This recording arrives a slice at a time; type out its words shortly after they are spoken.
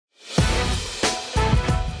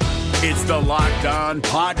It's the Locked On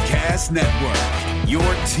Podcast Network, your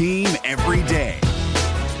team every day.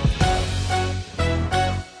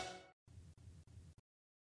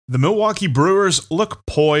 The Milwaukee Brewers look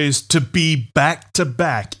poised to be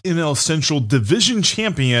back-to-back NL Central Division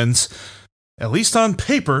champions, at least on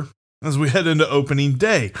paper, as we head into opening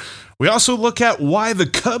day. We also look at why the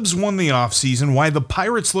Cubs won the offseason, why the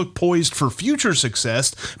Pirates look poised for future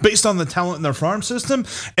success based on the talent in their farm system,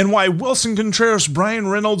 and why Wilson Contreras, Brian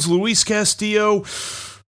Reynolds, Luis Castillo...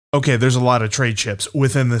 Okay, there's a lot of trade chips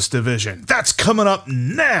within this division. That's coming up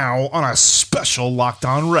now on a special Locked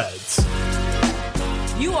On Reds.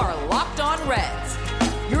 You are Locked On Reds,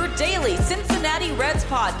 your daily Cincinnati Reds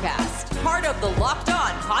podcast, part of the Locked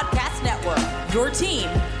On Podcast Network, your team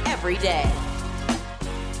every day.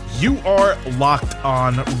 You are Locked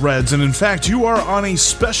On Reds, and in fact, you are on a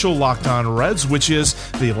special Locked On Reds, which is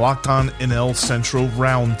the Locked On NL Central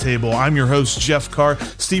Roundtable. I'm your host, Jeff Carr.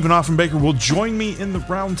 Stephen Offenbaker will join me in the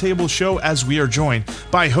Roundtable show as we are joined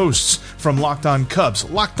by hosts from Locked On Cubs,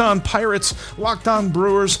 Locked On Pirates, Locked On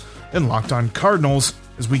Brewers, and Locked On Cardinals,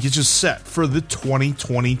 as we get you set for the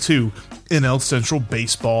 2022 NL Central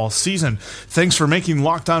baseball season. Thanks for making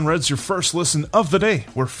Locked On Reds your first listen of the day.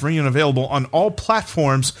 We're free and available on all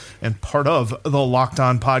platforms and part of the Locked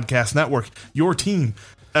On Podcast Network, your team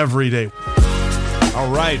every day. All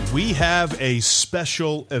right, we have a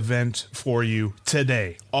special event for you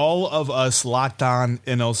today. All of us Locked On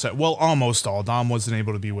NL Central, well, almost all. Dom wasn't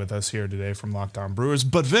able to be with us here today from Locked On Brewers,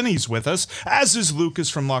 but Vinny's with us, as is Lucas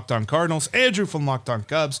from Locked On Cardinals, Andrew from Locked On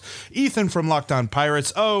Cubs, Ethan from Locked On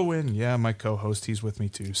Pirates. Oh, and yeah, my co-host, he's with me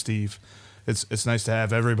too, Steve. It's nice to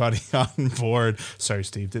have everybody on board. Sorry,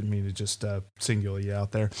 Steve, didn't mean to just single you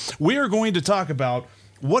out there. We are going to talk about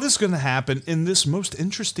what is going to happen in this most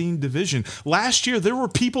interesting division. Last year, there were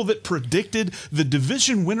people that predicted the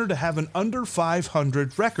division winner to have an under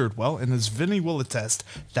 500 record. Well, and as Vinny will attest,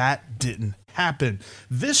 that didn't happen.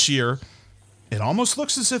 This year, it almost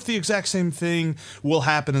looks as if the exact same thing will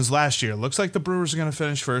happen as last year. It looks like the Brewers are going to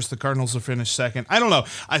finish first. The Cardinals will finish second. I don't know.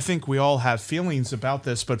 I think we all have feelings about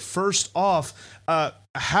this. But first off,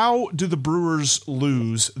 how do the Brewers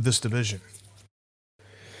lose this division?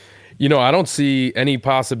 You know, I don't see any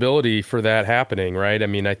possibility for that happening, right? I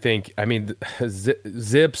mean,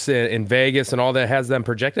 Zips and Vegas and all that has them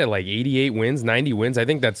projected at like 88 wins, 90 wins. I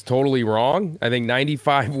think that's totally wrong. I think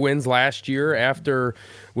 95 wins last year after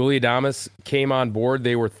Willy Adames came on board.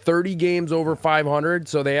 They were 30 games over 500,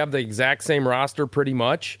 so they have the exact same roster pretty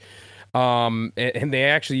much. And they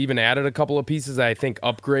actually even added a couple of pieces that I think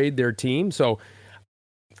upgrade their team. So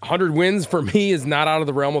 100 wins for me is not out of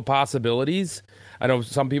the realm of possibilities. I know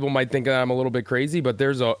some people might think I'm a little bit crazy, but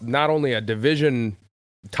there's not only a division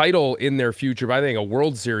title in their future, but I think a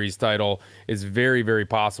World Series title is very, very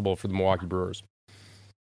possible for the Milwaukee Brewers.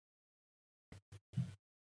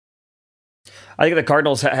 I think the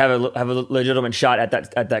Cardinals have a legitimate shot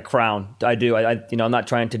at that crown. I do. I'm not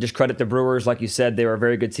trying to discredit the Brewers. Like you said, they were a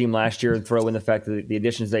very good team last year and throw in the fact that the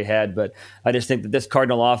additions they had. But I just think that this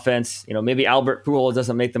Cardinal offense, maybe Albert Pujols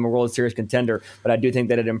doesn't make them a World Series contender, but I do think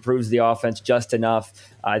that it improves the offense just enough.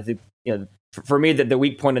 I think, for me, the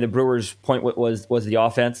weak point of the Brewers' point was the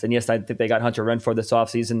offense. And yes, I think they got Hunter Renfroe this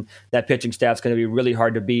offseason. That pitching staff's going to be really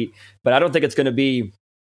hard to beat. But I don't think it's going to be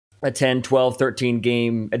a 10, 12, 13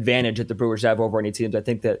 game advantage that the Brewers have over any teams. I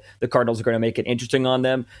think that the Cardinals are going to make it interesting on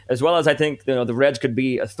them, as well as I think the Reds could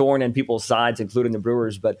be a thorn in people's sides, including the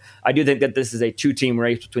Brewers. But I do think that this is a two-team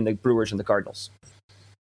race between the Brewers and the Cardinals.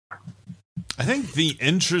 I think the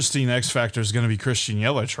interesting X factor is going to be Christian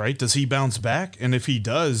Yelich, right? Does he bounce back? And if he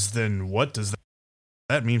does, then what does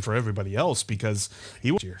that mean for everybody else? Because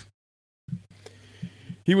he was here.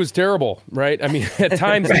 He was terrible, right? I mean, at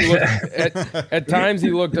times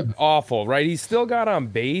he looked awful, right? He still got on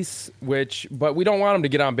base, but we don't want him to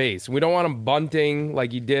get on base. We don't want him bunting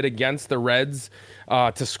like he did against the Reds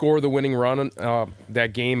to score the winning run.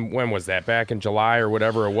 That game, when was that? Back in July or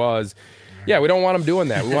whatever it was. Yeah, we don't want him doing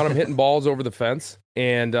that. We want him hitting balls over the fence,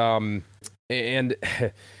 and I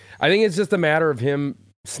think it's just a matter of him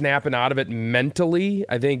snapping out of it mentally.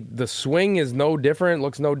 I think the swing is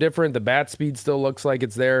looks no different. The bat speed still looks like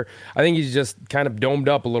it's there. I think he's just kind of domed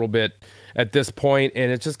up a little bit at this point,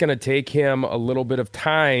 and it's just going to take him a little bit of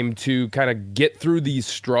time to kind of get through these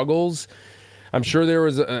struggles. I'm sure there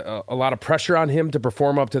was a lot of pressure on him to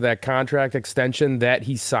perform up to that contract extension that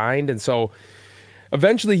he signed, and so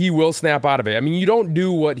eventually he will snap out of it. I mean, you don't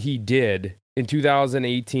do what he did in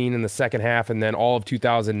 2018 in the second half and then all of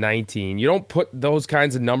 2019. You don't put those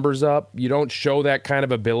kinds of numbers up. You don't show that kind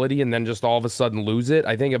of ability and then just all of a sudden lose it.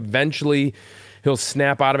 I think eventually he'll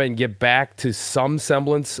snap out of it and get back to some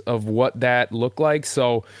semblance of what that looked like.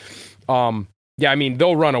 So Yeah, I mean,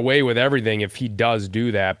 they'll run away with everything if he does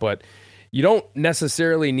do that, but you don't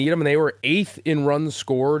necessarily need them. And they were 8th in runs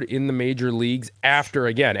scored in the major leagues after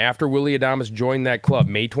Willy Adames joined that club.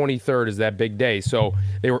 May 23rd is that big day. So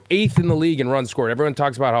they were 8th in the league in runs scored. Everyone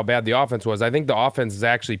talks about how bad the offense was. I think the offense is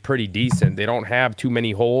actually pretty decent. They don't have too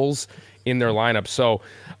many holes in their lineup. So,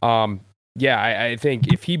 I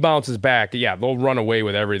think if he bounces back, they'll run away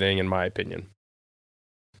with everything, in my opinion.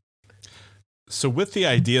 So with the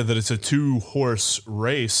idea that it's a 2-horse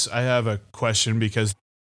race, I have a question, because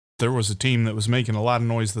there was a team that was making a lot of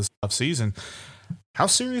noise this offseason. How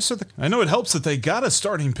serious are I know it helps that they got a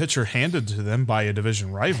starting pitcher handed to them by a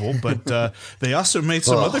division rival, but they also made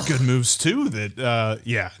some other good moves too that,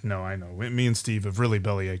 I know. Me and Steve have really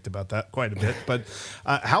bellyached about that quite a bit, but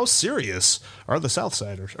how serious are the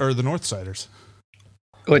Southsiders or the Northsiders?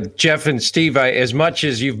 Well, Jeff and Steve, as much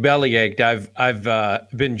as you've bellyached, I've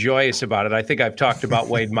been joyous about it. I think I've talked about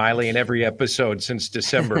Wade Miley in every episode since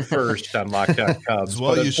December 1st on Locked On Cubs.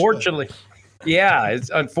 Well, but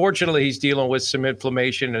unfortunately, he's dealing with some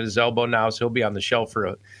inflammation in his elbow now, so he'll be on the shelf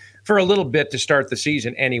for a little bit to start the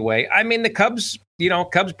season anyway. I mean, the Cubs,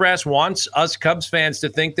 Cubs brass wants us Cubs fans to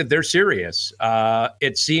think that they're serious.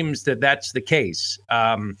 It seems that that's the case.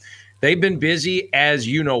 They've been busy as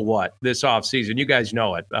this offseason. You guys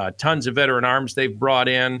know it. Tons of veteran arms they've brought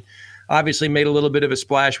in. Obviously made a little bit of a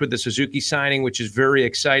splash with the Suzuki signing, which is very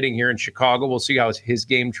exciting here in Chicago. We'll see how his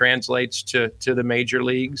game translates to the major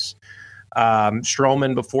leagues.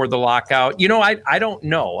 Stroman before the lockout. I don't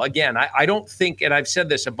know. Again, I don't think, and I've said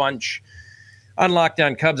this a bunch on Locked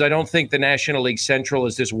On Cubs, I don't think the National League Central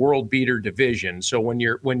is this world beater division. So when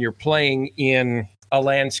you're playing in a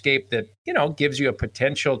landscape that, gives you a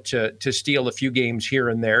potential to steal a few games here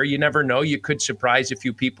and there, you never know. You could surprise a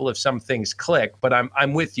few people if some things click, but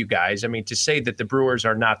I'm with you guys. I mean, to say that the Brewers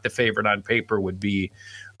are not the favorite on paper would be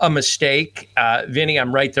a mistake. Vinny,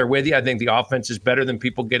 I'm right there with you. I think the offense is better than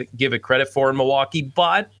people give it credit for in Milwaukee,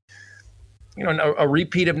 but a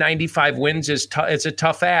repeat of 95 wins it's a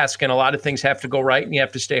tough ask, and a lot of things have to go right, and you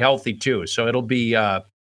have to stay healthy too. So it'll be,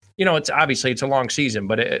 it's a long season,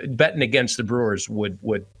 but betting against the Brewers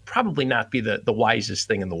would probably not be the wisest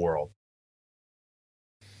thing in the world.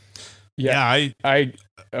 Yeah,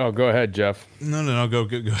 go ahead, Jeff. No, go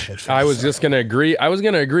ahead. I was just going to agree. I was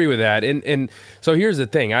going to agree with that. And so here's the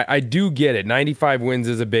thing. I do get it. 95 wins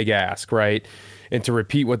is a big ask, right? And to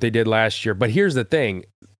repeat what they did last year. But here's the thing.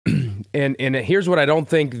 And here's what I don't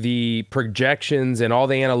think the projections and all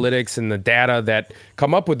the analytics and the data that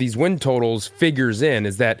come up with these win totals figures in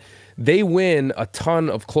is that they win a ton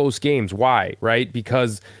of close games. Why? Right?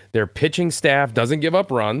 Because their pitching staff doesn't give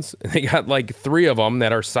up runs. They got like 3 of them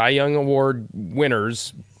that are Cy Young Award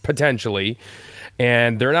winners, potentially,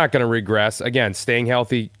 and they're not going to regress. Again, staying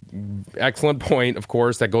healthy, excellent point, of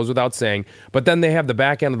course, that goes without saying. But then they have the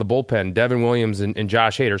back end of the bullpen, Devin Williams and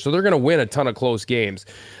Josh Hader. So they're going to win a ton of close games.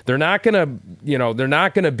 They're not going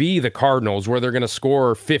to be the Cardinals where they're going to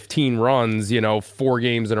score 15 runs, 4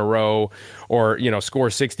 games in a row, or, score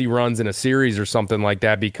 60 runs in a series or something like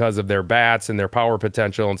that because of their bats and their power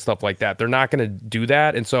potential and stuff like that. They're not going to do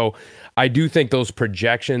that. And so I do think those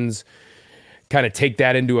projections kind of take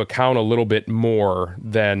that into account a little bit more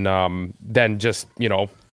than just,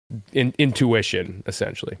 intuition,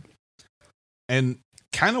 essentially. And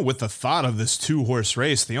kind of with the thought of this 2-horse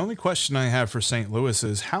race, the only question I have for St. Louis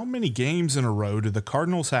is how many games in a row do the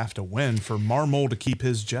Cardinals have to win for Marmol to keep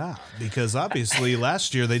his job? Because obviously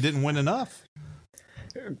last year they didn't win enough.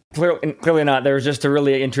 Clearly not. There was just a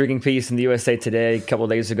really intriguing piece in the USA Today a couple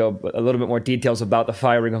of days ago, a little bit more details about the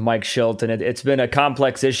firing of Mike Schilt, and it's been a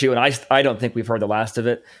complex issue, and I don't think we've heard the last of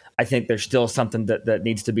it. I think there's still something that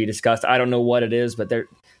needs to be discussed. I don't know what it is, but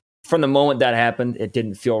from the moment that happened, it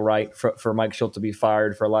didn't feel right for Mike Schilt to be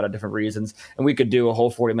fired for a lot of different reasons. And we could do a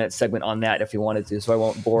whole 40-minute segment on that if we wanted to, so I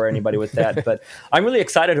won't bore anybody with that. But I'm really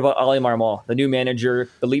excited about Oli Marmol, the new manager.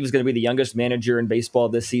 I believe he's going to be the youngest manager in baseball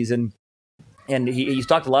this season. And he's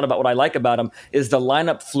talked a lot about what I like about him is the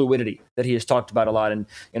lineup fluidity that he has talked about a lot, and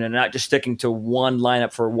not just sticking to one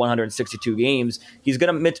lineup for 162 games. He's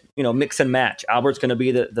going to mix and match. Albert's going to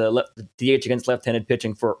be the DH against left-handed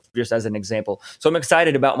pitching, for just as an example. So I'm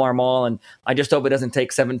excited about Marmol, and I just hope it doesn't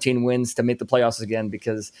take 17 wins to make the playoffs again,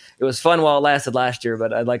 because it was fun while it lasted last year,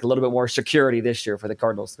 but I'd like a little bit more security this year for the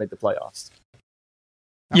Cardinals to make the playoffs.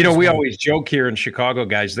 We always joke here in Chicago,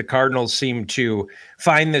 guys, the Cardinals seem to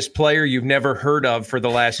find this player you've never heard of for the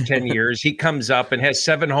last 10 years. He comes up and has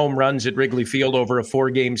 7 home runs at Wrigley Field over a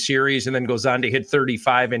 4-game series, and then goes on to hit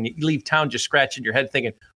 35, and you leave town just scratching your head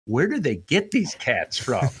thinking, where do they get these cats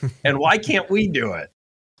from? And why can't we do it?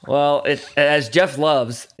 Well, as Jeff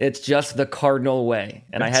loves, it's just the Cardinal way.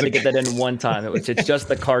 And I had to get that in one time. It's just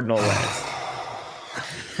the Cardinal way.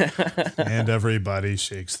 And everybody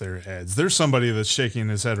shakes their heads. There's somebody that's shaking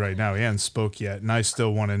his head right now. He hasn't spoke yet, and I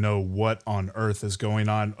still want to know what on earth is going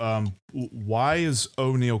on. Why is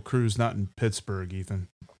O'Neal Cruz not in Pittsburgh, Ethan?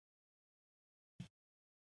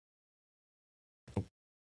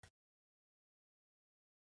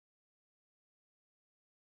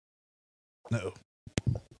 No.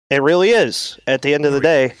 It really is, at the end of the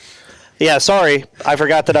day. Yeah, sorry. I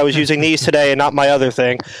forgot that I was using these today and not my other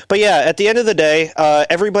thing. But yeah, at the end of the day,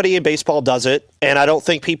 everybody in baseball does it, and I don't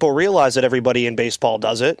think people realize that everybody in baseball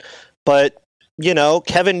does it. But, you know,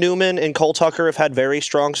 Kevin Newman and Cole Tucker have had very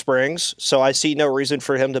strong springs, so I see no reason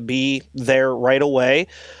for him to be there right away.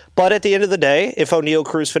 But at the end of the day, if O'Neal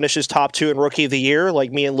Cruz finishes top 2 in Rookie of the Year,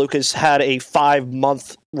 like me and Lucas had a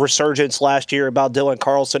 5-month resurgence last year about Dylan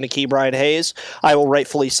Carlson and Ke'Bryan Hayes, I will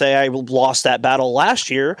rightfully say I lost that battle last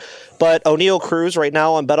year. But O'Neal Cruz right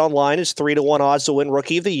now on BetOnline is 3-1 odds to win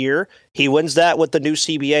Rookie of the Year. He wins that with the new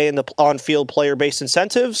CBA and the on-field player-based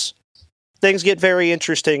incentives. Things get very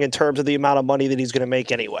interesting in terms of the amount of money that he's going to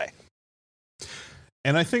make anyway.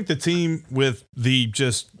 And I think the team with the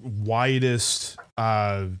just widest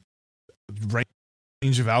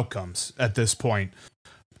range of outcomes at this point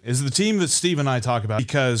is the team that Steve and I talk about,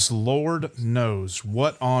 because Lord knows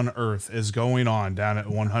what on earth is going on down at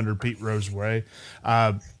 100 Pete Rose Way.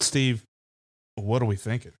 Steve, what are we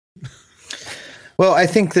thinking? Well, I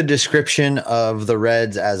think the description of the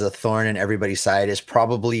Reds as a thorn in everybody's side is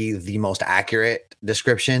probably the most accurate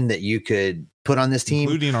description that you could put on this team,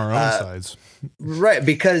 including our own sides. Right,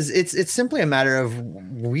 because it's simply a matter of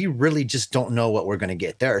we really just don't know what we're going to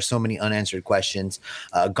get. There are so many unanswered questions.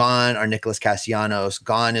 Gone are Nicholas Castellanos.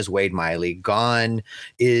 Gone is Wade Miley. Gone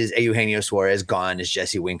is Eugenio Suarez. Gone is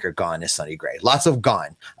Jesse Winker. Gone is Sonny Gray. Lots of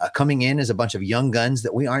gone. Coming in is a bunch of young guns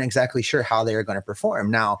that we aren't exactly sure how they are going to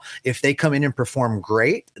perform. Now, if they come in and perform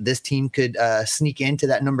great, this team could sneak into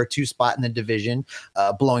that number 2 spot in the division,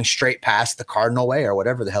 blowing straight past the Cardinal way or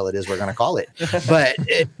whatever the hell it is we're going to call it. But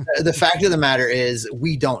the fact of the matter is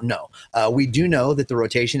we don't know. We do know that the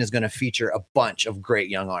rotation is going to feature a bunch of great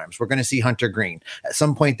young arms. We're going to see Hunter Green. At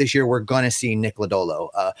some point this year, we're going to see Nick Lodolo.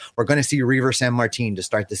 We're going to see Reaver San Martin to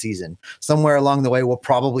start the season. Somewhere along the way, we'll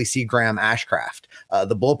probably see Graham Ashcraft.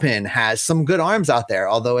 The bullpen has some good arms out there,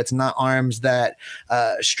 although it's not arms that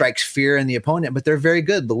strikes fear in the opponent, but they're very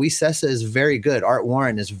good. Luis Sessa is very good. Art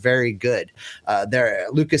Warren is very good.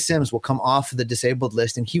 Lucas Sims will come off the disabled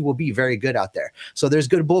list, and he will be very good out there. So there's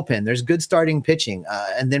good bullpen. There's good starting pitching.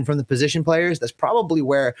 And then from the position players, that's probably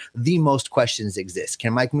where the most questions exist.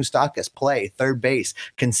 Can Mike Moustakas play third base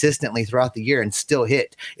consistently throughout the year and still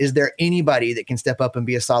hit? Is there anybody that can step up and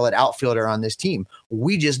be a solid outfielder on this team?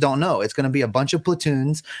 We just don't know. It's going to be a bunch of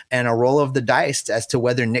platoons and a roll of the dice as to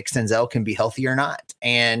whether Nick Senzel can be healthy or not.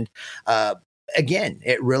 And again,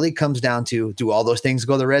 it really comes down to, do all those things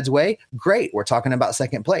go the Reds' way? Great. We're talking about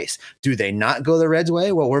second place. Do they not go the Reds'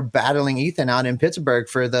 way? Well, we're battling Ethan out in Pittsburgh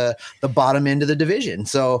for the bottom end of the division.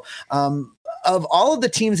 So of all of the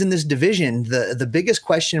teams in this division, the biggest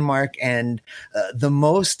question mark and the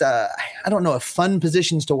most, I don't know if fun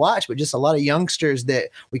positions to watch, but just a lot of youngsters that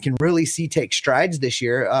we can really see take strides this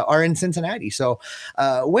year are in Cincinnati. So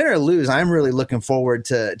win or lose, I'm really looking forward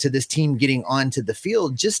to this team getting onto the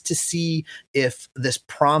field just to see if this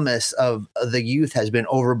promise of the youth has been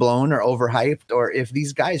overblown or overhyped, or if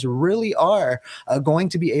these guys really are going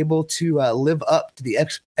to be able to live up to the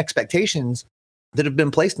expectations that have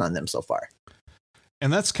been placed on them so far.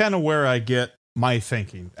 And that's kind of where I get my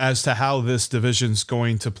thinking as to how this division's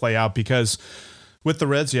going to play out, because with the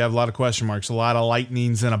Reds, you have a lot of question marks, a lot of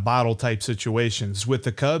lightnings in a bottle type situations. With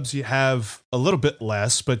the Cubs, you have a little bit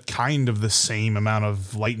less, but kind of the same amount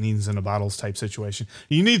of lightnings in a bottles type situation.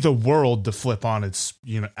 You need the world to flip on its,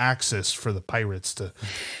 axis for the Pirates to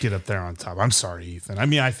get up there on top. I'm sorry, Ethan. I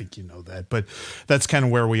mean, I think you know that, but that's kind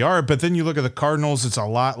of where we are. But then you look at the Cardinals, it's a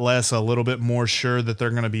lot less, a little bit more sure that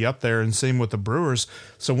they're going to be up there, and same with the Brewers.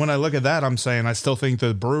 So when I look at that, I'm saying I still think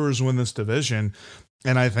the Brewers win this division.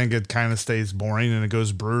 And I think it kind of stays boring, and it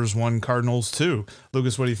goes Brewers 1, Cardinals 2.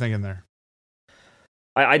 Lucas, what are you thinking there?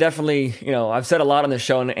 I definitely, I've said a lot on this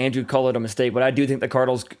show, and Andrew called it a mistake, but I do think the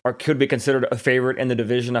Cardinals could be considered a favorite in the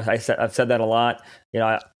division. I've said that a lot.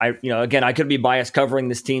 Again, I could be biased covering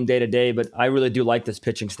this team day to day, but I really do like this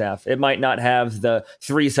pitching staff. It might not have the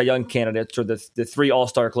 3 Cy Young candidates or the 3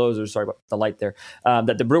 All-Star closers. Sorry about the light there,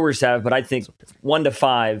 that the Brewers have, but I think 1 to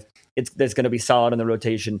 5. That's going to be solid in the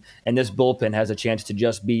rotation, and this bullpen has a chance to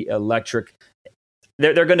just be electric.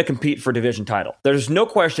 They're going to compete for division title. There's no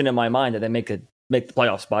question in my mind that they make a make the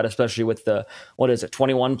playoff spot, especially with the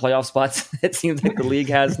 21 playoff spots it seems like the league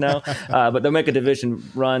has now. But they'll make a division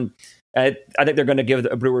run. I think they're going to give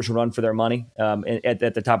the Brewers a run for their money at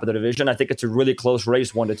the top of the division. I think it's a really close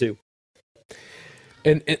race, 1-2.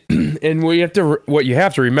 And what you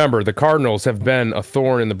have to remember, the Cardinals have been a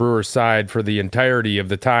thorn in the Brewers' side for the entirety of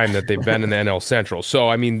the time that they've been in the NL Central. So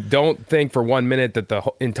I mean, don't think for 1 minute that the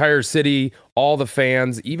entire city, all the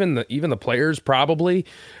fans, even the players probably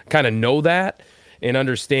kind of know that and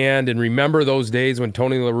understand and remember those days when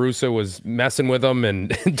Tony La Russa was messing with them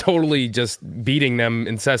and totally just beating them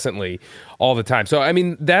incessantly all the time. So I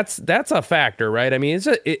mean, that's a factor, right? I mean,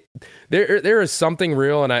 there is something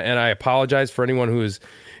real, and I apologize for anyone who is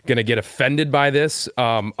going to get offended by this,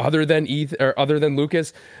 other than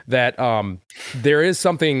Lucas, that there is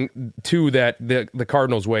something to that the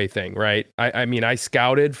Cardinals way thing, right? I mean, I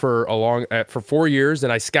scouted for 4 years,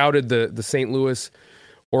 and I scouted the St. Louis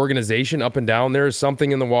organization up and down. There is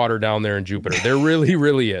something in the water down there in Jupiter. There really,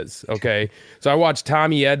 really is. Okay. So I watched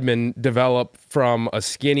Tommy Edman develop from a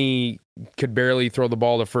skinny, could barely throw the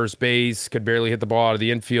ball to first base, could barely hit the ball out of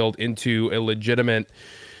the infield, into a legitimate,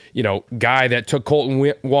 guy that took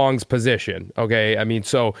Colton Wong's position. Okay. I mean,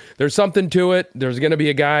 so there's something to it. There's going to be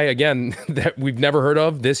a guy, again, that we've never heard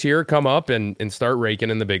of this year come up and start raking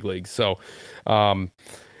in the big leagues. So,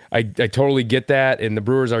 I totally get that, and the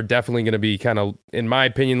Brewers are definitely going to be kind of, in my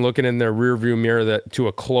opinion, looking in their rearview mirror to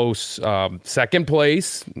a close second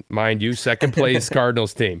place, mind you, second place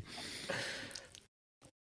Cardinals team.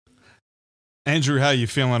 Andrew, how you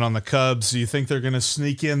feeling on the Cubs? Do you think they're going to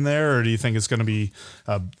sneak in there, or do you think it's going to be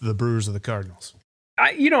the Brewers or the Cardinals?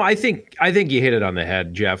 I think you hit it on the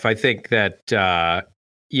head, Jeff. I think that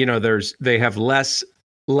they have less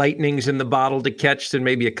lightnings in the bottle to catch than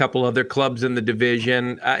maybe a couple other clubs in the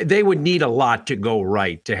division. They would need a lot to go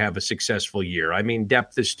right to have a successful year. I mean,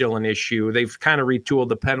 depth is still an issue. They've kind of retooled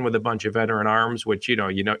the pen with a bunch of veteran arms, which you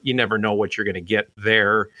never know what you're going to get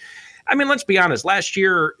there. I mean, let's be honest. Last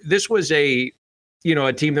year, this was a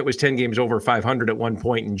team that was 10 games over 500 at one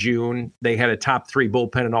point in June. They had a top 3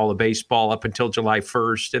 bullpen in all of baseball up until July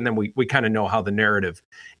 1st. And then we kind of know how the narrative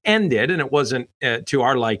ended. And it wasn't to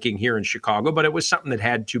our liking here in Chicago, but it was something that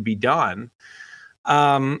had to be done.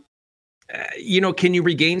 Can you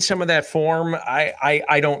regain some of that form?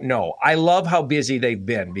 I don't know. I love how busy they've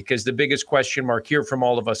been, because the biggest question mark here from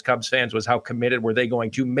all of us Cubs fans was how committed were they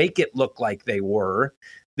going to make it look like they were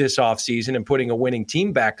this offseason and putting a winning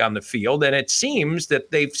team back on the field. And it seems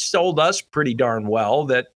that they've sold us pretty darn well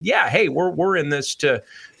that, yeah, hey, we're in this to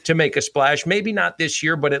make a splash. Maybe not this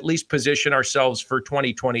year, but at least position ourselves for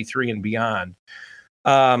 2023 and beyond.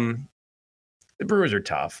 The Brewers are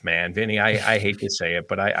tough, man. Vinny, I hate to say it,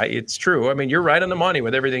 but it's true. I mean, you're right on the money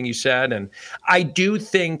with everything you said. And I do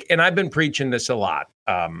think, and I've been preaching this a lot,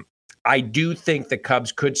 I do think the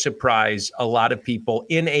Cubs could surprise a lot of people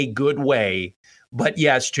in a good way. But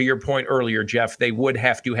yes, to your point earlier, Jeff, they would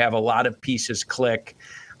have to have a lot of pieces click,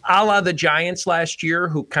 a la the Giants last year,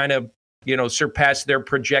 who kind of, surpassed their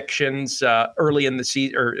projections early in the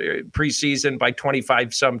season or preseason by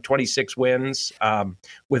 26 wins,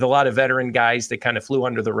 with a lot of veteran guys that kind of flew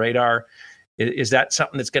under the radar. Is that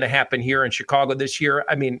something that's going to happen here in Chicago this year?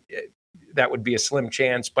 I mean, that would be a slim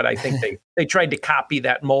chance, but I think they tried to copy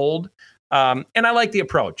that mold. And I like the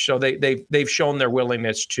approach. So they've shown their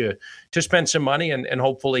willingness to spend some money and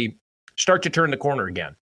hopefully start to turn the corner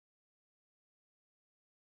again.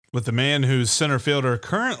 With the man whose center fielder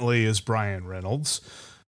currently is Brian Reynolds,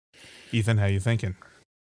 Ethan, how you thinking?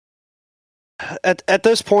 At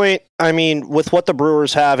this point, I mean, with what the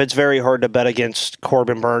Brewers have, it's very hard to bet against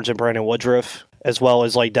Corbin Burns and Brandon Woodruff, as well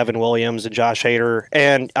as like Devin Williams and Josh Hader.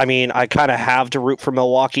 And I mean, I kind of have to root for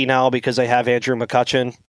Milwaukee now because they have Andrew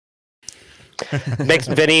McCutchen.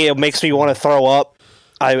 It makes me want to throw up.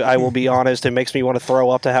 I will be honest. It makes me want to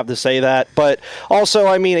throw up to have to say that. But also,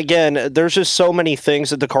 I mean, again, there's just so many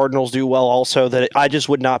things that the Cardinals do well also that I just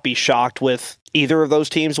would not be shocked with either of those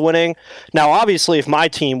teams winning. Now, obviously, if my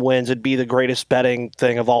team wins, it'd be the greatest betting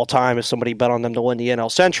thing of all time if somebody bet on them to win the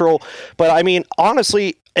NL Central. But I mean,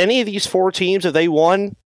 honestly, any of these 4 teams, if they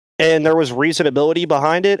won and there was reasonability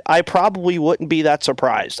behind it, I probably wouldn't be that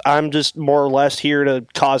surprised. I'm just more or less here to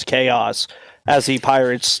cause chaos as the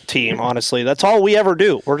Pirates team, honestly. That's all we ever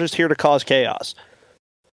do. We're just here to cause chaos.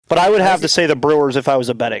 But I would have to say the Brewers if I was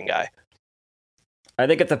a betting guy. I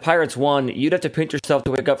think if the Pirates won, you'd have to pinch yourself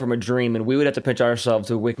to wake up from a dream, and we would have to pinch ourselves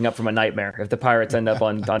to waking up from a nightmare if the Pirates end up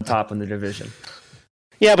on top in the division.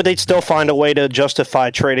 Yeah, but they'd still find a way to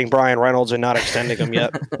justify trading Brian Reynolds and not extending him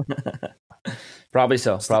yet. Probably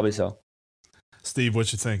so. Steve,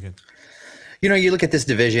 what you thinking? You look at this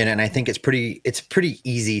division, and I think it's pretty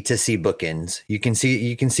easy to see bookends. You can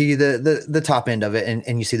see the top end of it,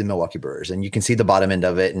 and you see the Milwaukee Brewers, and you can see the bottom end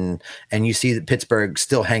of it, and you see that Pittsburgh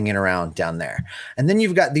still hanging around down there. And then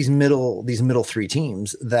you've got these middle three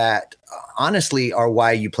teams that honestly are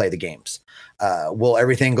why you play the games. Will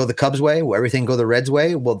everything go the Cubs way? Will everything go the Reds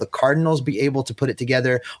way? Will the Cardinals be able to put it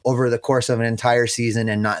together over the course of an entire season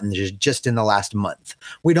and not just in the last month?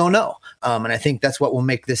 We don't know. And I think that's what will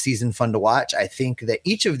make this season fun to watch. I think that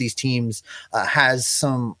each of these teams has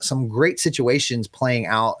some great situations playing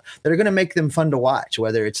out that are going to make them fun to watch,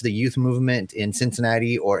 whether it's the youth movement in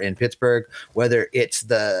Cincinnati or in Pittsburgh, whether it's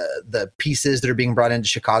the pieces that are being brought into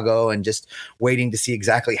Chicago and just waiting to see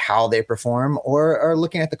exactly how they perform, or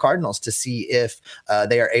looking at the Cardinals to see if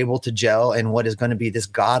they are able to gel in what is going to be this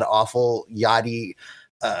god-awful Yachty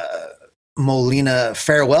Molina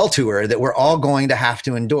farewell tour that we're all going to have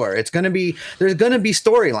to endure. There's going to be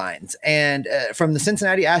storylines. And from the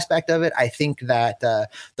Cincinnati aspect of it, I think that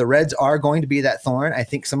the Reds are going to be that thorn. I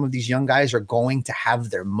think some of these young guys are going to have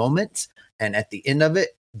their moments. And at the end of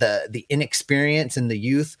it, the inexperience and the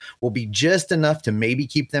youth will be just enough to maybe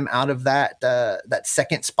keep them out of that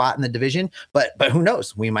second spot in the division. But who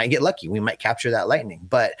knows? We might get lucky. We might capture that lightning.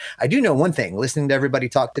 But I do know one thing, listening to everybody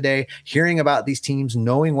talk today, hearing about these teams,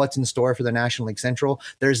 knowing what's in store for the National League Central,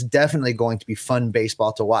 there's definitely going to be fun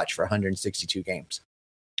baseball to watch for 162 games.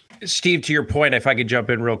 Steve, to your point, if I could jump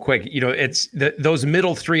in real quick, it's those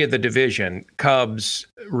middle three of the division, Cubs,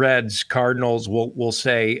 Reds, Cardinals, we'll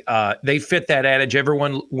say they fit that adage.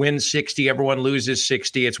 Everyone wins 60, everyone loses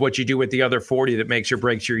 60. It's what you do with the other 40 that makes or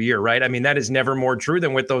breaks your year, right? I mean, that is never more true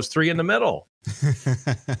than with those three in the middle.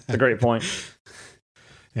 That's a great point.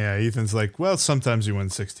 Yeah, Ethan's like, well, sometimes you win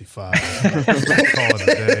 65. Call it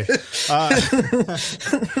a day.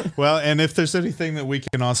 Well, and if there's anything that we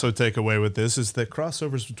can also take away with this is that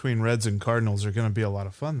crossovers between Reds and Cardinals are going to be a lot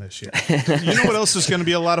of fun this year. You know what else is going to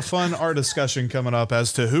be a lot of fun? Our discussion coming up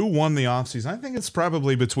as to who won the offseason. I think it's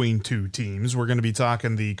probably between two teams. We're going to be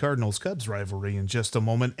talking the Cardinals-Cubs rivalry in just a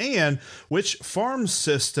moment, and which farm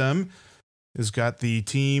system has got the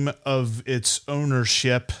team of its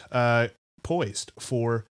ownership poised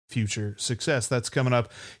for future success. That's coming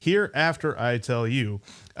up here after I tell you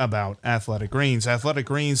about Athletic Greens. Athletic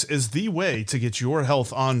Greens is the way to get your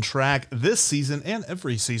health on track this season and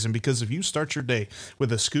every season, because if you start your day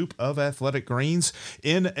with a scoop of Athletic Greens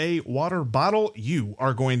in a water bottle, you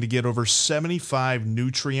are going to get over 75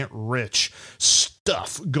 nutrient-rich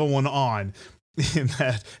stuff going on in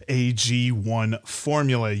that AG1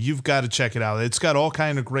 formula. You've got to check it out. It's got all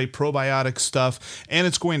kind of great probiotic stuff, and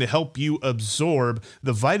it's going to help you absorb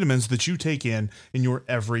the vitamins that you take in your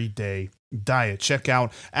everyday diet. Check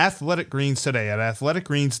out Athletic Greens today at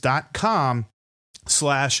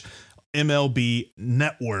athleticgreens.com/MLB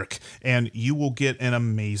Network, and you will get an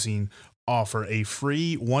amazing offer, a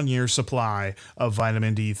free 1-year supply of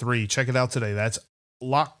vitamin D3. Check it out today. It's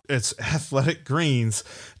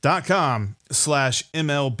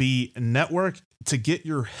athleticgreens.com/MLB Network to get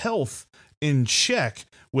your health in check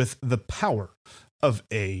with the power of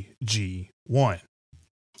AG1.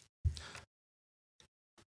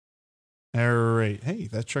 All right. Hey,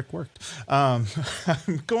 that trick worked. I'm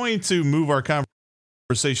going to move our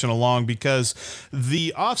conversation along because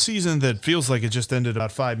the offseason that feels like it just ended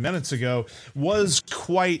about 5 minutes ago was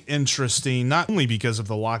quite interesting, not only because of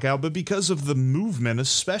the lockout, but because of the movement,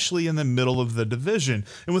 especially in the middle of the division.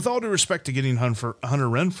 And with all due respect to getting Hunter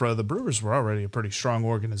Renfroe, the Brewers were already a pretty strong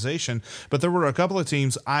organization, but there were a couple of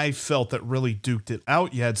teams I felt that really duked it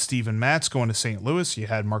out. You had Steven Matz going to St. Louis, you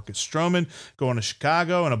had Marcus Stroman going to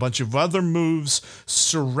Chicago, and a bunch of other moves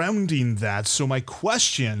surrounding that. So my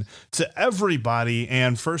question to everybody, and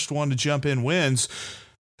first one to jump in wins,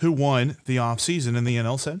 who won the offseason in the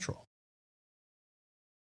NL Central?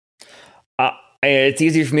 It's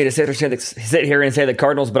easy for me to sit here and say the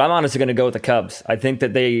Cardinals, but I'm honestly going to go with the Cubs. I think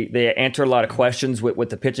that they answer a lot of questions with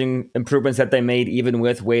the pitching improvements that they made, even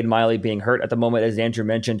with Wade Miley being hurt at the moment, as Andrew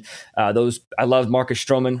mentioned. I love Marcus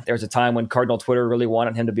Stroman. There was a time when Cardinal Twitter really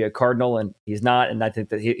wanted him to be a Cardinal, and he's not, and I think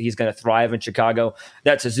that he's going to thrive in Chicago.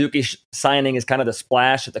 That Suzuki signing is kind of the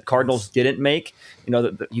splash that the Cardinals didn't make.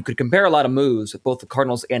 You could compare a lot of moves that both the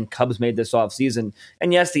Cardinals and Cubs made this offseason.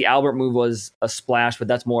 And yes, the Albert move was a splash, but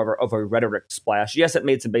that's more of a rhetoric splash. Yes, it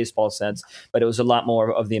made some baseball sense, but it was a lot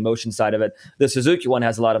more of the emotion side of it. The Suzuki one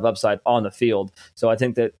has a lot of upside on the field. So I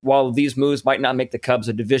think that while these moves might not make the Cubs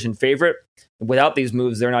a division favorite, without these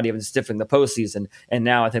moves, they're not even stiffing the postseason. And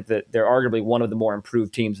now I think that they're arguably one of the more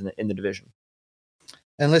improved teams in the division.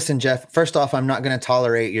 And listen, Jeff, first off, I'm not going to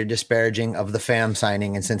tolerate your disparaging of the Pham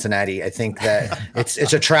signing in Cincinnati. I think that it's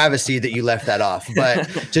a travesty that you left that off. But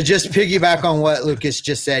to just piggyback on what Lucas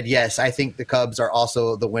just said, yes, I think the Cubs are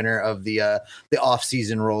also the winner of the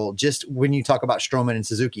off-season role. Just when you talk about Stroman and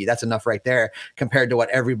Suzuki, that's enough right there compared to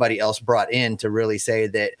what everybody else brought in to really say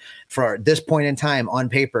that for this point in time on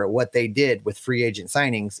paper, what they did with free agent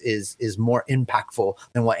signings is more impactful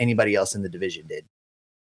than what anybody else in the division did.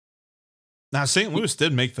 Now, St. Louis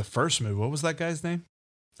did make the first move. What was that guy's name?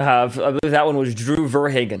 I believe that one was Drew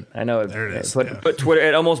Verhagen. I know There it is. But Twitter,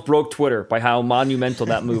 it almost broke Twitter by how monumental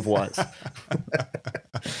that move was.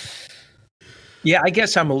 Yeah, I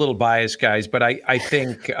guess I'm a little biased, guys, but I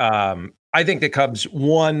think the Cubs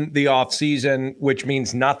won the offseason, which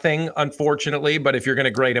means nothing, unfortunately. But if you're going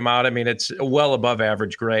to grade them out, I mean, it's a well above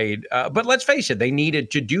average grade. But let's face it, they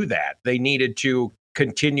needed to do that. They needed to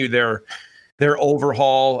continue their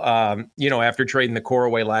overhaul, after trading the core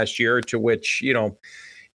away last year, to which,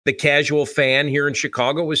 the casual fan here in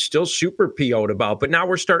Chicago was still super PO'd about. But now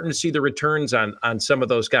we're starting to see the returns on some of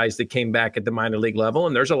those guys that came back at the minor league level.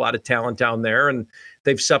 And there's a lot of talent down there. And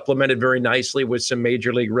they've supplemented very nicely with some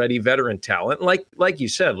major league ready veteran talent. Like you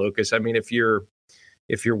said, Lucas, I mean, if you're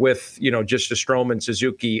with, just a Stroman,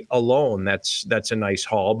 Suzuki alone, that's a nice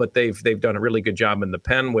haul. But they've done a really good job in the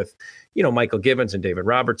pen with, Michael Gibbons and David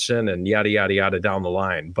Robertson and yada, yada, yada down the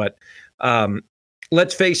line. But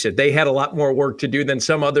let's face it, they had a lot more work to do than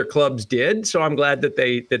some other clubs did. So I'm glad that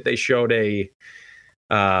they showed the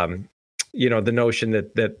notion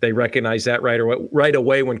that they recognized that right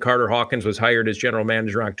away when Carter Hawkins was hired as general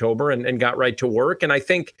manager in October and got right to work. And I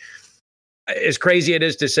think, as crazy it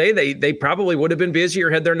is to say, they probably would have been busier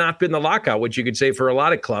had there not been the lockout, which you could say for a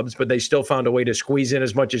lot of clubs, but they still found a way to squeeze in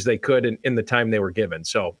as much as they could in the time they were given.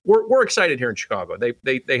 So we're excited here in Chicago.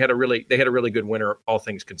 They had a really good winter, all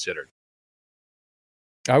things considered.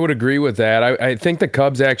 I would agree with that. I think the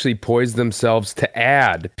Cubs actually poised themselves to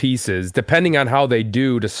add pieces, depending on how they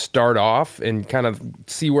do, to start off and kind of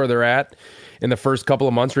see where they're at in the first couple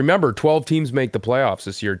of months. Remember, 12 teams make the playoffs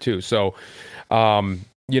this year too. So,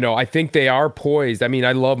 I think they are poised. I mean,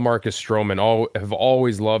 I love Marcus Stroman. Have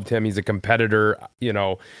always loved him. He's a competitor.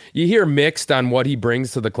 You hear mixed on what he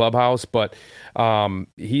brings to the clubhouse, but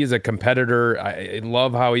he is a competitor. I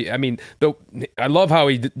love how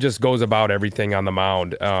he just goes about everything on the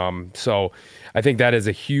mound. So I think that is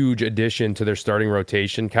a huge addition to their starting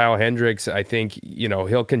rotation. Kyle Hendricks, I think,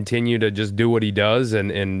 he'll continue to just do what he does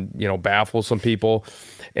and baffle some people.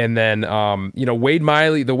 And then, Wade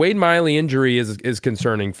Miley, the Wade Miley injury is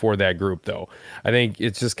concerning for that group, though. I think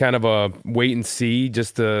it's just kind of a wait and see,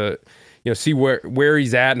 just to, see where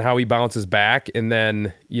he's at and how he bounces back. And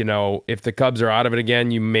then, if the Cubs are out of it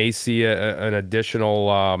again, you may see an additional,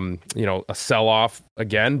 a sell-off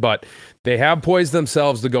again. But they have poised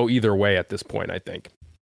themselves to go either way at this point, I think.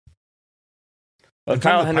 Well,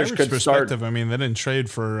 Kyle Hendricks could start. I mean, they didn't trade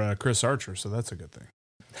for Chris Archer, so that's a good thing.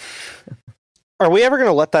 Are we ever going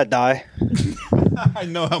to let that die? I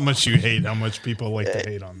know how much people like to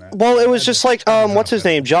hate on that. Well, it was just like, what's his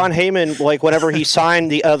name? John Heyman, like whenever he signed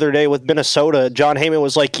the other day with Minnesota, John Heyman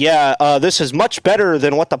was like, this is much better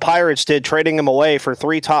than what the Pirates did, trading him away for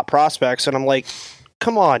 3 top prospects. And I'm like,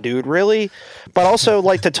 come on, dude, really? But also,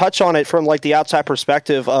 like, to touch on it from like the outside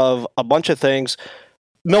perspective of a bunch of things,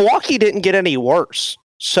 Milwaukee didn't get any worse.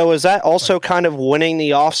 So is that also kind of winning the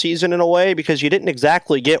offseason in a way? Because you didn't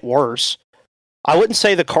exactly get worse. I wouldn't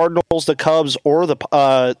say the Cardinals, the Cubs, or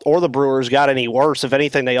the Brewers got any worse. If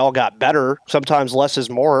anything, they all got better. Sometimes less is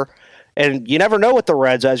more. And you never know with the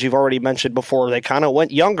Reds, as you've already mentioned before. They kind of went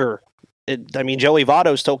younger. Joey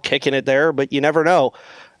Votto's still kicking it there, but you never know.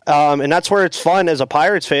 And that's where it's fun as a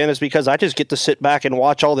Pirates fan, is because I just get to sit back and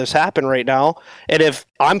watch all this happen right now. And if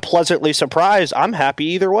I'm pleasantly surprised, I'm happy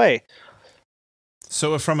either way.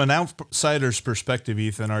 So from an outsider's perspective,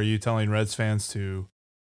 Ethan, are you telling Reds fans to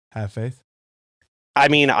have faith? I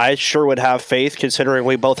mean, I sure would have faith, considering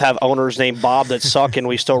we both have owners named Bob that suck and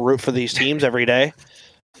we still root for these teams every day.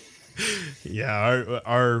 Yeah,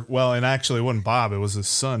 and actually it wasn't Bob, it was his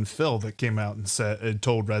son Phil that came out and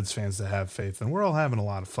told Reds fans to have faith, and we're all having a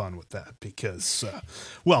lot of fun with that because,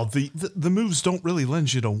 the moves don't really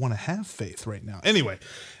lend you to want to have faith right now. Anyway,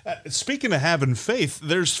 speaking of having faith,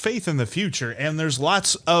 there's faith in the future, and there's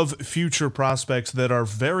lots of future prospects that are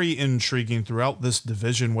very intriguing throughout this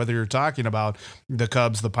division, whether you're talking about the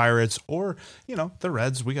Cubs, the Pirates, or, the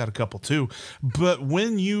Reds. We got a couple too. But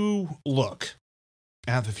when you look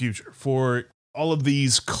at the future for all of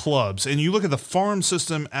these clubs and you look at the farm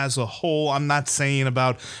system as a whole, I'm not saying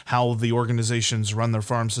about how the organizations run their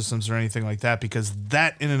farm systems or anything like that, because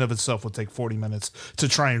that in and of itself would take 40 minutes to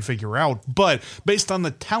try and figure out. But based on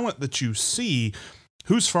the talent that you see,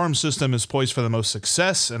 whose farm system is poised for the most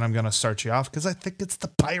success? And I'm going to start you off because I think it's the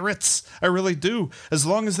Pirates. I really do. As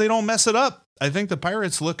long as they don't mess it up, I think the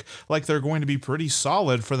Pirates look like they're going to be pretty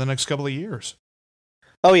solid for the next couple of years.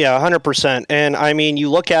 Oh, yeah, 100%. And, I mean, you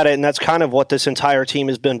look at it, and that's kind of what this entire team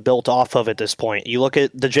has been built off of at this point. You look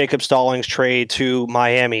at the Jacob Stallings trade to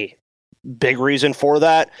Miami. Big reason for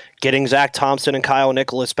that, getting Zach Thompson and Kyle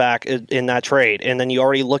Nicholas back in that trade. And then you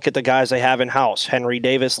already look at the guys they have in-house. Henry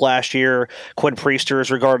Davis last year, Quinn Priester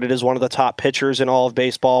is regarded as one of the top pitchers in all of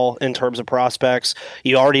baseball in terms of prospects.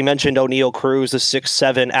 You already mentioned O'Neal Cruz, the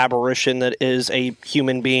 6'7" aberration that is a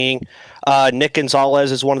human being. Nick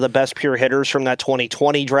Gonzalez is one of the best pure hitters from that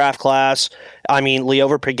 2020 draft class. I mean,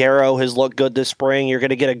 Leover Peguero has looked good this spring. You're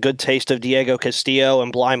going to get a good taste of Diego Castillo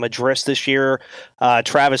and Bly Madris this year.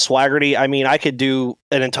 Travis Swaggerty. I mean, I could do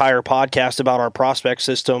an entire podcast about our prospect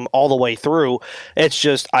system all the way through. It's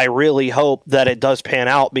just, I really hope that it does pan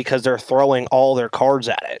out because they're throwing all their cards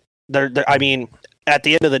at it. I mean, at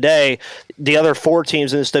the end of the day, the other 4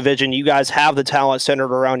 teams in this division, you guys have the talent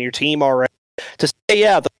centered around your team already. To say,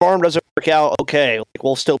 yeah, the farm doesn't work out, okay, like,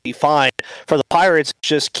 we'll still be fine. For the Pirates,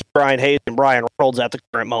 just keep Brian Hayes and Brian Reynolds at the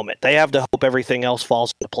current moment. They have to hope everything else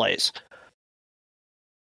falls into place.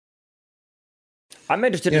 I'm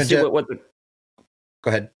interested to see what the. Go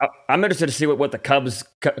ahead. I'm interested to see what the Cubs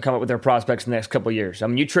come up with their prospects in the next couple of years. I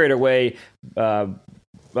mean, you trade away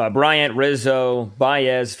Bryant, Rizzo,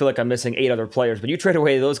 Baez. I feel like I'm missing 8 other players, but you trade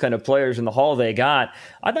away those kind of players in the haul they got.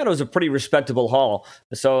 I thought it was a pretty respectable haul.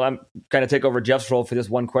 So I'm kind of take over Jeff's role for this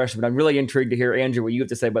one question, but I'm really intrigued to hear, Andrew, what you have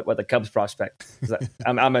to say about what the Cubs prospect.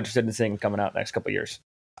 I'm interested in seeing coming out next couple of years.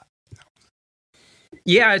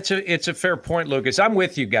 Yeah, it's a fair point, Lucas. I'm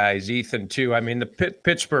with you guys, Ethan, too. I mean, the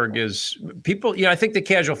Pittsburgh is people. I think the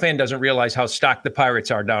casual fan doesn't realize how stocked the Pirates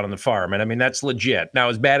are down on the farm, and I mean that's legit. Now,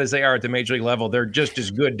 as bad as they are at the major league level, they're just as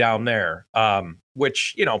good down there.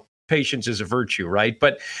 Which patience is a virtue, right?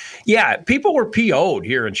 But yeah, people were PO'd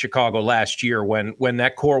here in Chicago last year when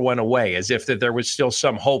that core went away, as if that there was still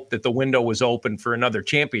some hope that the window was open for another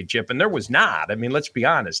championship, and there was not. I mean, let's be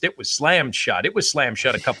honest, it was slammed shut. It was slammed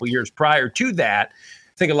shut a couple years prior to that.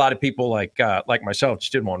 I think a lot of people like myself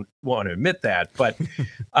just didn't want to admit that, but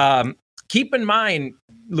keep in mind,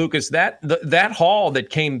 Lucas, that haul that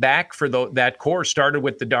came back for that core started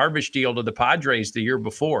with the Darvish deal to the Padres the year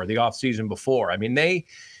before, the offseason before. I mean, they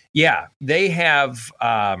have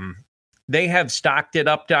stocked it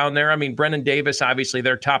up down there. I mean, Brennan Davis, obviously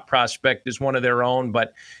their top prospect, is one of their own.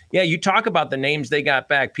 But yeah, you talk about the names they got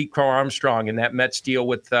back: Pete Crow Armstrong in that Mets deal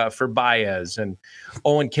with for Baez, and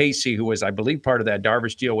Owen Casey, who was, I believe, part of that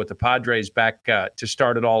Darvish deal with the Padres back to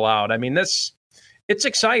start it all out. I mean, it's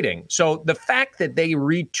exciting. So the fact that they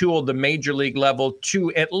retooled the major league level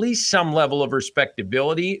to at least some level of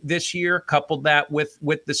respectability this year, coupled that with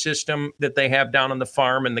the system that they have down on the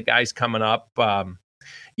farm and the guys coming up,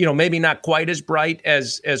 maybe not quite as bright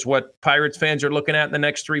as what Pirates fans are looking at in the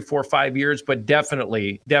next 3, 4, 5 years, but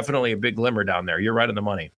definitely a big glimmer down there. You're right on the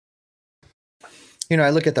money.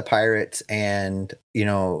 I look at the Pirates and,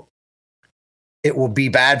 it will be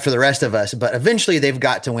bad for the rest of us, but eventually they've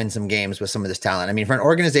got to win some games with some of this talent. I mean, for an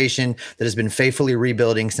organization that has been faithfully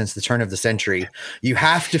rebuilding since the turn of the century, you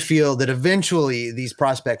have to feel that eventually these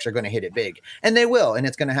prospects are going to hit it big, and they will, and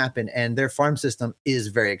it's going to happen. And their farm system is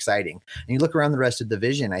very exciting. And you look around the rest of the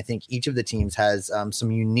division, I think each of the teams has some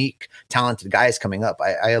unique, talented guys coming up.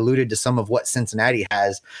 I alluded to some of what Cincinnati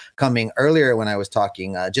has coming earlier when I was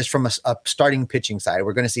talking, just from a starting pitching side.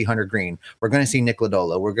 We're going to see Hunter Green. We're going to see Nick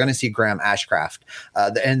Lodolo. We're going to see Graham Ashcraft.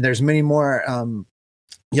 And there's many more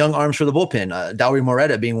young arms for the bullpen, Dowry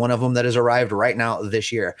Moretta being one of them that has arrived right now this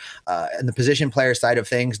year. And the position player side of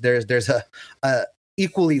things, there's a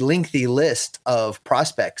equally lengthy list of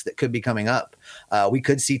prospects that could be coming up. We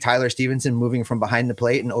could see Tyler Stevenson moving from behind the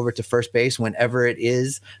plate and over to first base whenever it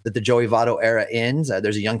is that the Joey Votto era ends.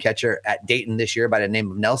 There's a young catcher at Dayton this year by the name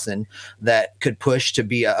of Nelson that could push to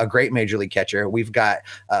be a great major league catcher. We've got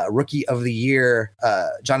rookie of the year,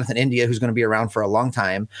 Jonathan India, who's going to be around for a long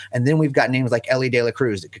time. And then we've got names like Ellie De La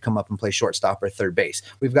Cruz that could come up and play shortstop or third base.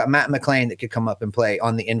 We've got Matt McClain that could come up and play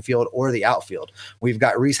on the infield or the outfield. We've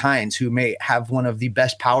got Reese Hines, who may have one of the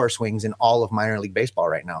best power swings in all of minor league baseball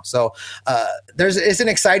right now. So it's an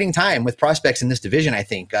exciting time with prospects in this division. I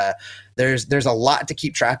think there's a lot to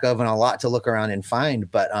keep track of and a lot to look around and find,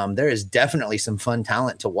 but there is definitely some fun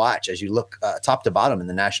talent to watch as you look top to bottom in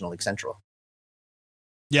the National League Central.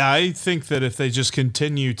 Yeah, I think that if they just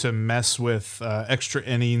continue to mess with extra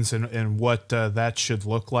innings and what that should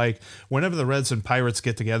look like, whenever the Reds and Pirates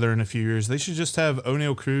get together in a few years, they should just have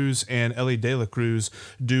O'Neill Cruz and Ellie De La Cruz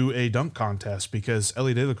do a dunk contest, because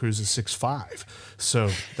Ellie De La Cruz is 6'5", so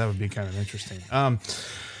that would be kind of interesting.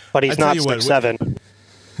 But he's not 6'7".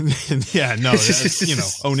 Yeah, no,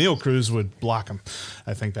 O'Neill Cruz would block him.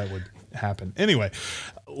 I think that would happen. Anyway,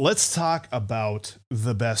 let's talk about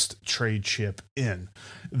the best trade chip in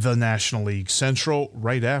the National League Central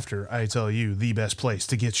right after I tell you the best place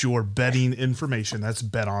to get your betting information. That's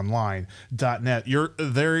betonline.net.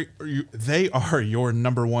 They are your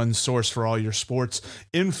number one source for all your sports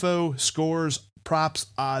info, scores, props,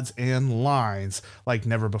 odds, and lines like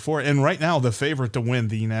never before. And right now, the favorite to win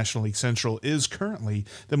the National League Central is currently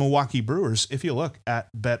the Milwaukee Brewers. If you look at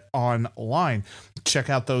Bet Online, check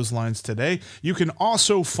out those lines today. You can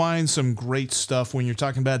also find some great stuff when you're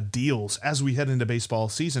talking about deals as we head into baseball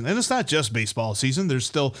season. And it's not just baseball season. There's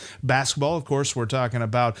still basketball. Of course, we're talking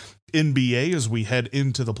about NBA as we head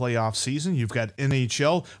into the playoff season. You've got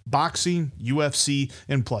NHL, boxing, UFC,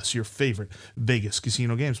 and plus your favorite Vegas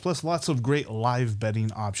casino games, plus lots of great live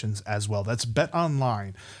betting options as well. That's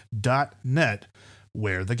betonline.net,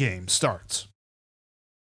 where the game starts.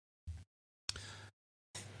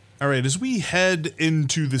 All right, as we head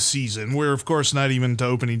into the season, we're, of course, not even to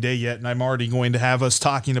opening day yet, and I'm already going to have us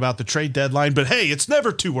talking about the trade deadline. But hey, it's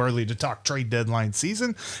never too early to talk trade deadline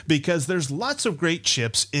season, because there's lots of great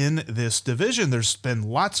chips in this division. There's been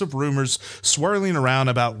lots of rumors swirling around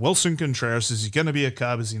about Wilson Contreras. Is he going to be a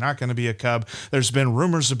Cub? Is he not going to be a Cub? There's been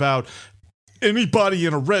rumors about anybody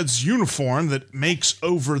in a Reds uniform that makes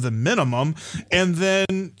over the minimum. And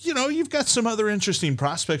then, you've got some other interesting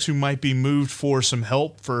prospects who might be moved for some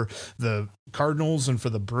help for the Cardinals and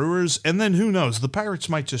for the Brewers. And then who knows? The Pirates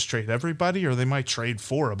might just trade everybody, or they might trade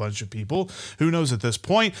for a bunch of people. Who knows at this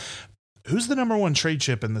point? Who's the number one trade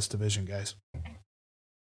chip in this division, guys?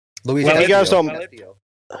 Luis. Well, you guys don't.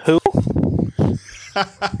 Who?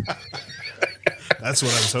 That's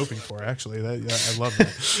what I was hoping for, actually. I love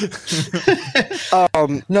that.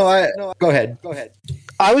 Go ahead.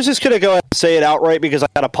 I was just going to go ahead and say it outright, because I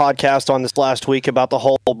had a podcast on this last week about the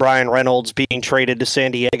whole Brian Reynolds being traded to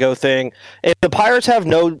San Diego thing. If the Pirates have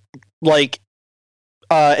no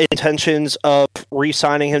intentions of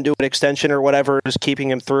re-signing him to an extension or whatever, just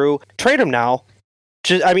keeping him through, trade him now.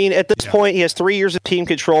 At this point, he has 3 years of team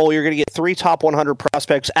control. You're going to get 3 top 100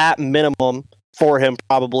 prospects at minimum for him,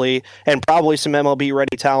 probably some MLB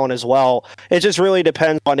ready talent as well. It just really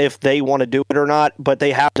depends on if they want to do it or not, but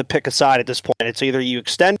they have to pick a side at this point. It's either you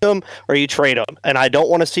extend him or you trade him, and I don't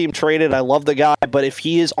want to see him traded. I love the guy, but if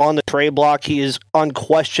he is on the trade block, he is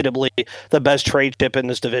unquestionably the best trade chip in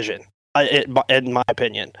this division, in my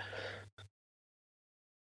opinion.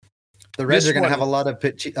 The Reds are going to have a lot of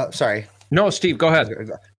pitch. Sorry. No, Steve, go ahead.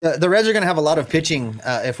 The Reds are going to have a lot of pitching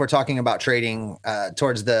if we're talking about trading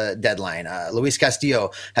towards the deadline. Luis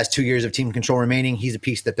Castillo has 2 years of team control remaining. He's a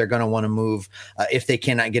piece that they're going to want to move if they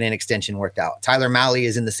cannot get an extension worked out. Tyler Mahle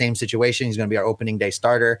is in the same situation. He's going to be our opening day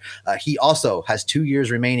starter. He also has 2 years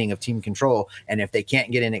remaining of team control. And if they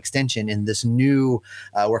can't get an extension in this new,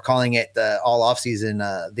 we're calling it the all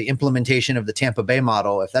offseason, the implementation of the Tampa Bay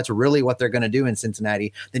model, if that's really what they're going to do in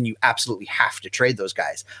Cincinnati, then you absolutely have to trade those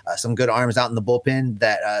guys. Some good arms out in the bullpen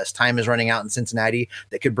that as time is running out in Cincinnati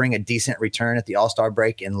that could bring a decent return at the All-Star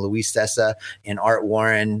break in Luis Cessa, in Art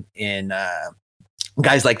Warren, in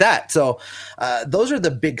guys like that. So those are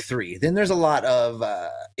the big three. Then there's a lot of,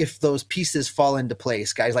 if those pieces fall into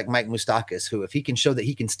place, guys like Mike Moustakas, who, if he can show that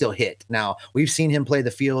he can still hit. Now, we've seen him play the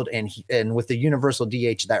field, and with the universal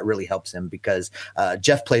DH, that really helps him, because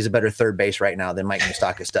Jeff plays a better third base right now than Mike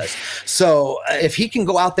Moustakas does. So if he can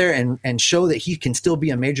go out there and show that he can still be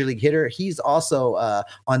a major league hitter, he's also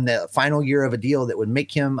on the final year of a deal that would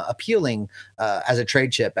make him appealing as a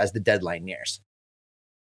trade chip as the deadline nears.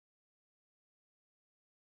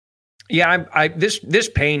 Yeah, this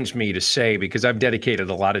pains me to say, because I've dedicated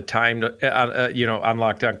a lot of time on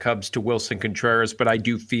Locked On Cubs to Wilson Contreras, but I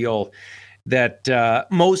do feel that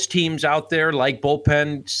most teams out there, like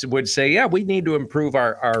bullpen, would say, yeah, we need to improve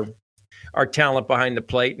our talent behind the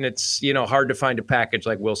plate, and it's hard to find a package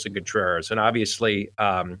like Wilson Contreras, and obviously.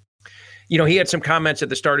 He had some comments at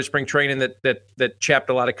the start of spring training that chapped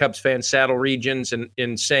a lot of Cubs fans' saddle regions, and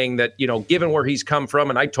in saying that, given where he's come from,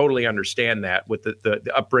 and I totally understand that with the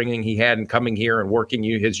upbringing he had and coming here and working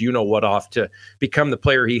his what off to become the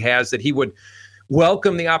player he has, that he would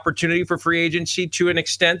welcome the opportunity for free agency to an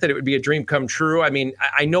extent, that it would be a dream come true. I mean,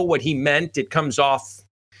 I know what he meant. It comes off,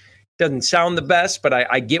 doesn't sound the best, but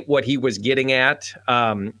I get what he was getting at.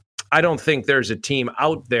 I don't think there's a team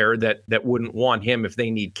out there that wouldn't want him if they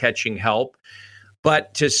need catching help.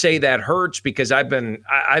 But to say that hurts, because I've been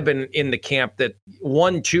in the camp that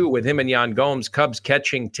 1-2 with him and Yan Gomes, Cubs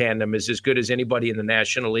catching tandem is as good as anybody in the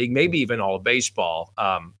National League, maybe even all of baseball.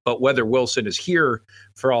 But whether Wilson is here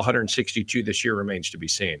for all 162 this year remains to be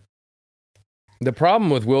seen. The problem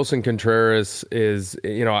with Wilson Contreras is,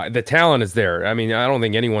 the talent is there. I mean, I don't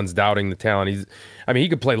think anyone's doubting the talent. He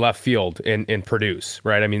could play left field and produce,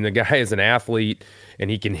 right? I mean, the guy is an athlete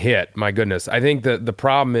and he can hit. My goodness. I think that the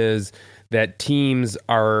problem is that teams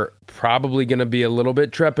are probably going to be a little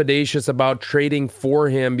bit trepidatious about trading for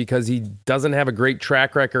him because he doesn't have a great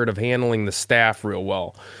track record of handling the staff real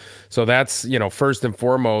well. So that's, first and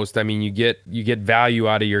foremost. I mean, you get value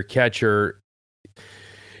out of your catcher.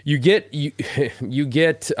 You get value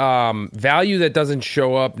that doesn't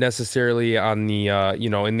show up necessarily on the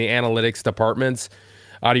in the analytics departments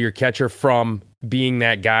out of your catcher from being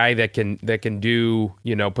that guy that can do,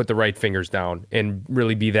 put the right fingers down and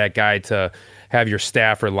really be that guy to have your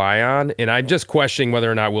staff rely on. And I'm just questioning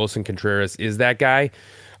whether or not Wilson Contreras is that guy.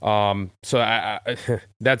 So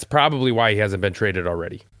that's probably why he hasn't been traded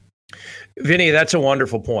already. Vinny, that's a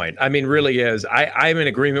wonderful point. I mean, really is. I'm in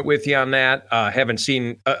agreement with you on that. Haven't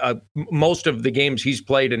seen most of the games he's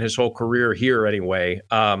played in his whole career here anyway.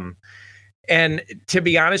 And to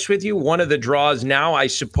be honest with you, one of the draws now, I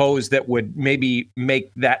suppose, that would maybe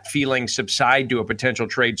make that feeling subside to a potential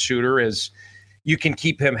trade suitor is you can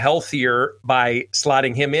keep him healthier by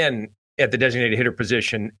slotting him in at the designated hitter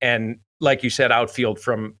position. And like you said, outfield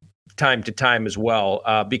from time to time as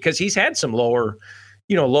well, because he's had some lower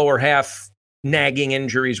half nagging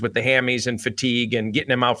injuries with the hammies and fatigue, and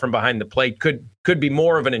getting him out from behind the plate could be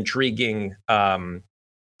more of an intriguing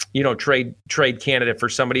trade candidate for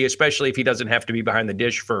somebody, especially if he doesn't have to be behind the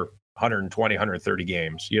dish for 120, 130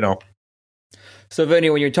 games, So, Vinny,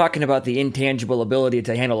 when you're talking about the intangible ability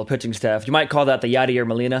to handle a pitching staff, you might call that the Yadier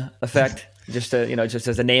Molina effect. Just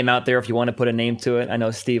as a name out there, if you want to put a name to it. I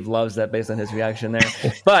know Steve loves that based on his reaction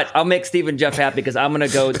there. But I'll make Steve and Jeff happy because I'm going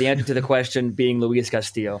to go with the answer to the question being Luis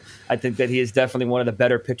Castillo. I think that he is definitely one of the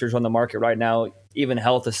better pitchers on the market right now, even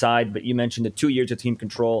health aside. But you mentioned the 2 years of team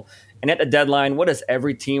control. And at the deadline, what does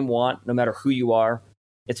every team want, no matter who you are?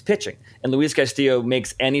 It's pitching. And Luis Castillo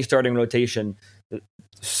makes any starting rotation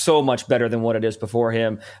so much better than what it is before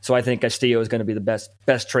him. So I think Castillo is going to be the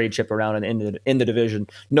best trade chip around in the division.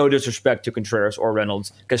 No disrespect to Contreras or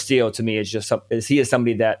Reynolds. Castillo to me is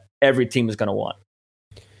somebody that every team is going to want.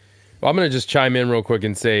 Well, I'm going to just chime in real quick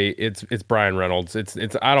and say it's Brian Reynolds. It's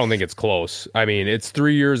I don't think it's close. I mean, it's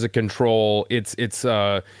 3 years of control. It's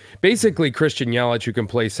basically Christian Yelich who can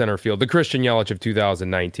play center field. The Christian Yelich of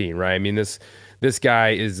 2019, right? I mean, this guy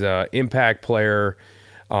is an impact player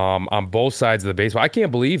on both sides of the baseball. I can't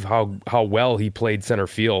believe how well he played center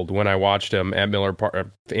field when I watched him at Miller Park,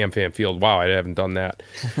 AmFam Field. Wow, I haven't done that.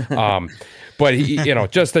 But he,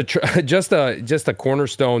 just a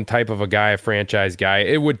cornerstone type of a guy, a franchise guy.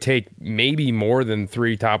 It would take maybe more than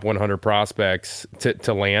 3 top 100 prospects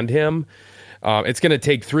to land him. It's going to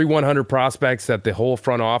take 3 100 prospects that the whole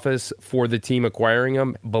front office for the team acquiring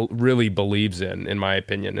him really believes in my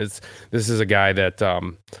opinion. This is a guy that's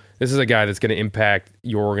going to impact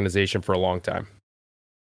your organization for a long time.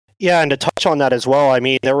 Yeah, and to touch on that as well, I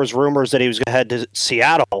mean, there was rumors that he was going to head to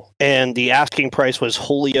Seattle, and the asking price was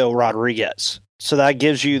Julio Rodriguez. So that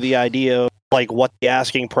gives you the idea of what the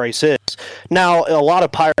asking price is. Now, a lot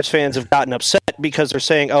of Pirates fans have gotten upset because they're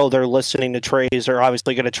saying, they're listening to trades. They're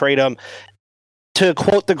obviously going to trade him. To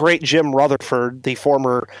quote the great Jim Rutherford, the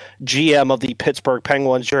former GM of the Pittsburgh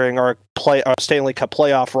Penguins during our Stanley Cup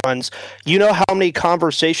playoff runs, you know how many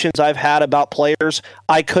conversations I've had about players?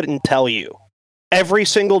 I couldn't tell you. Every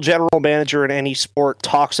single general manager in any sport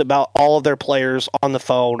talks about all of their players on the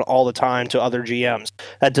phone all the time to other GMs.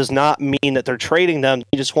 That does not mean that they're trading them.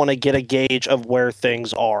 You just want to get a gauge of where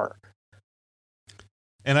things are.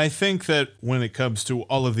 And I think that when it comes to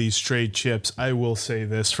all of these trade chips, I will say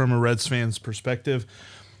this from a Reds fan's perspective.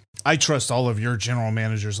 I trust all of your general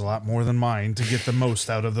managers a lot more than mine to get the most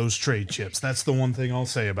out of those trade chips. That's the one thing I'll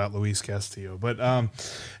say about Luis Castillo. But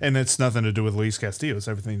and it's nothing to do with Luis Castillo. It's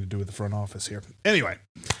everything to do with the front office here. Anyway,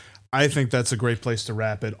 I think that's a great place to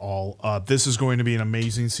wrap it all up. This is going to be an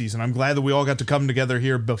amazing season. I'm glad that we all got to come together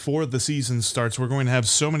here before the season starts. We're going to have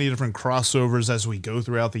so many different crossovers as we go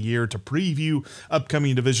throughout the year to preview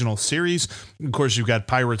upcoming divisional series. Of course, you've got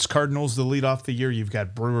Pirates-Cardinals to lead off the year. You've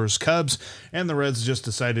got Brewers-Cubs, and the Reds just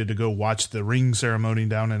decided to go watch the ring ceremony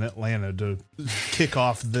down in Atlanta to kick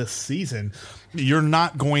off this season. You're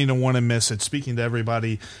not going to want to miss it. Speaking to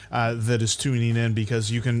everybody that is tuning in, because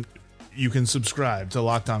you can you can subscribe to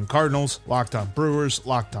Locked On Cardinals, Locked On Brewers,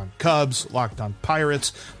 Locked On Cubs, Locked On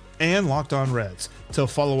Pirates, and Locked On Reds to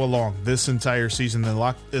follow along this entire season. The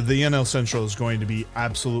NL Central is going to be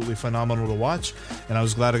absolutely phenomenal to watch, and I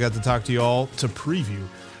was glad I got to talk to you all to preview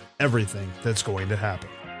everything that's going to happen.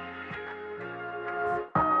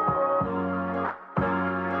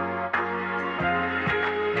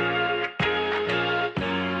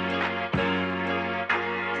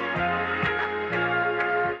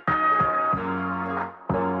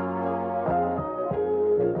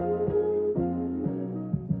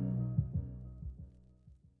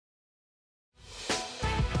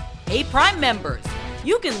 Hey, Prime members,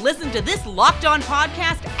 you can listen to this Locked On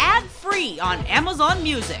podcast ad-free on Amazon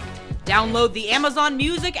Music. Download the Amazon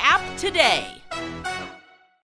Music app today.